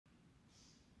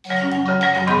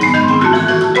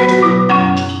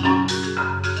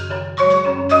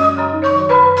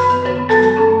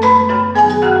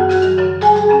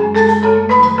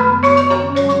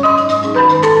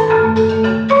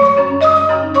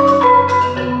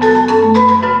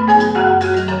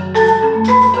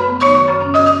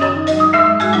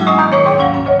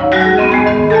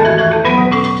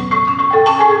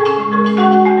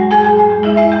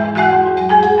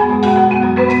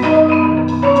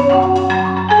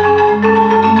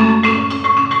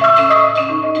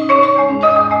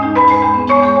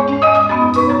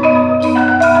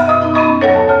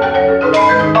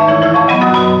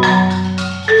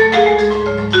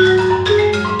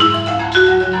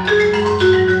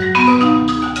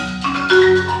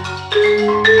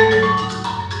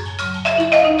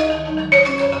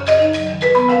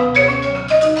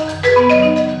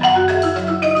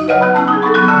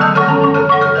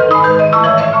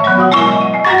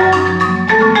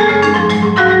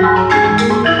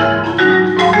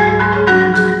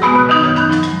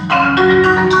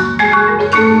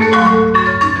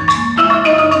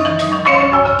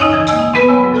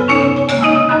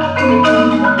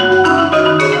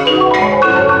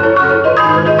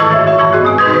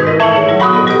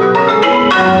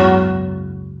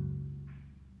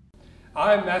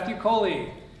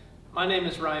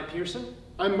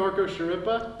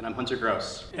Sharippa. And I'm Hunter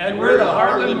Gross. And we're the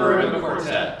Heartland Marimba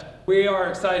Quartet. We are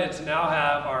excited to now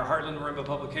have our Heartland Marimba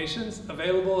publications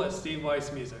available at Steve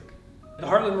Weiss Music. The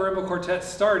Heartland Marimba Quartet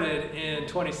started in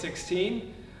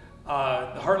 2016. The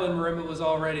Heartland Marimba was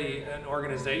already an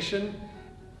organization,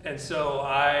 and so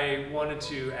I wanted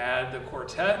to add the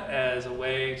quartet as a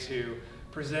way to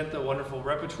present the wonderful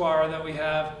repertoire that we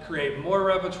have, create more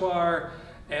repertoire,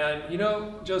 and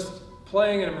just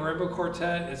playing in a marimba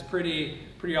quartet is pretty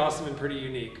awesome and pretty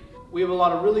unique. We have a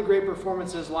lot of really great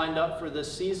performances lined up for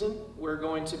this season. We're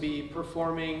going to be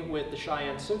performing with the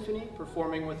Cheyenne Symphony,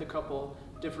 performing with a couple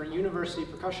different university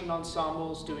percussion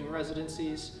ensembles, doing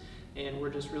residencies, and we're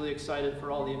just really excited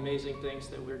for all the amazing things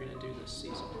that we're going to do this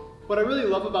season. What I really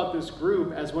love about this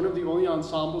group, as one of the only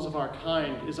ensembles of our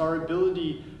kind, is our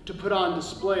ability to put on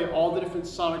display all the different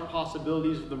sonic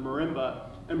possibilities of the marimba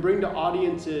and bring to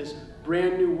audiences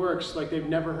brand new works like they've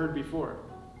never heard before.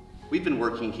 We've been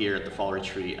working here at the Fall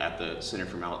Retreat at the Center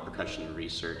for Mallet Percussion and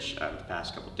Research the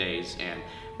past couple days, and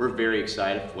we're very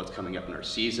excited for what's coming up in our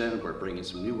season. We're bringing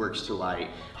some new works to light,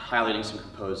 highlighting some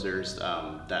composers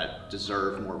that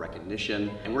deserve more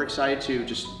recognition, and we're excited to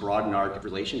just broaden our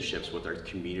relationships with our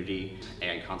community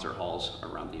and concert halls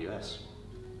around the U.S.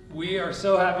 We are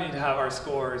so happy to have our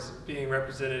scores being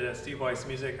represented at Steve Weiss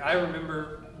Music. I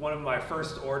remember one of my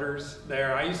first orders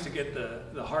there. I used to get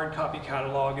the hard copy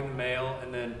catalog in the mail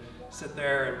and then sit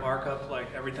there and mark up like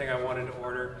everything I wanted to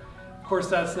order. Of course,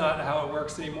 that's not how it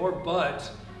works anymore, but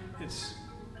it's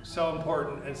so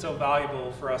important and so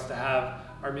valuable for us to have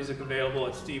our music available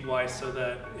at Steve Weiss so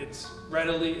that it's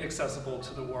readily accessible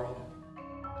to the world.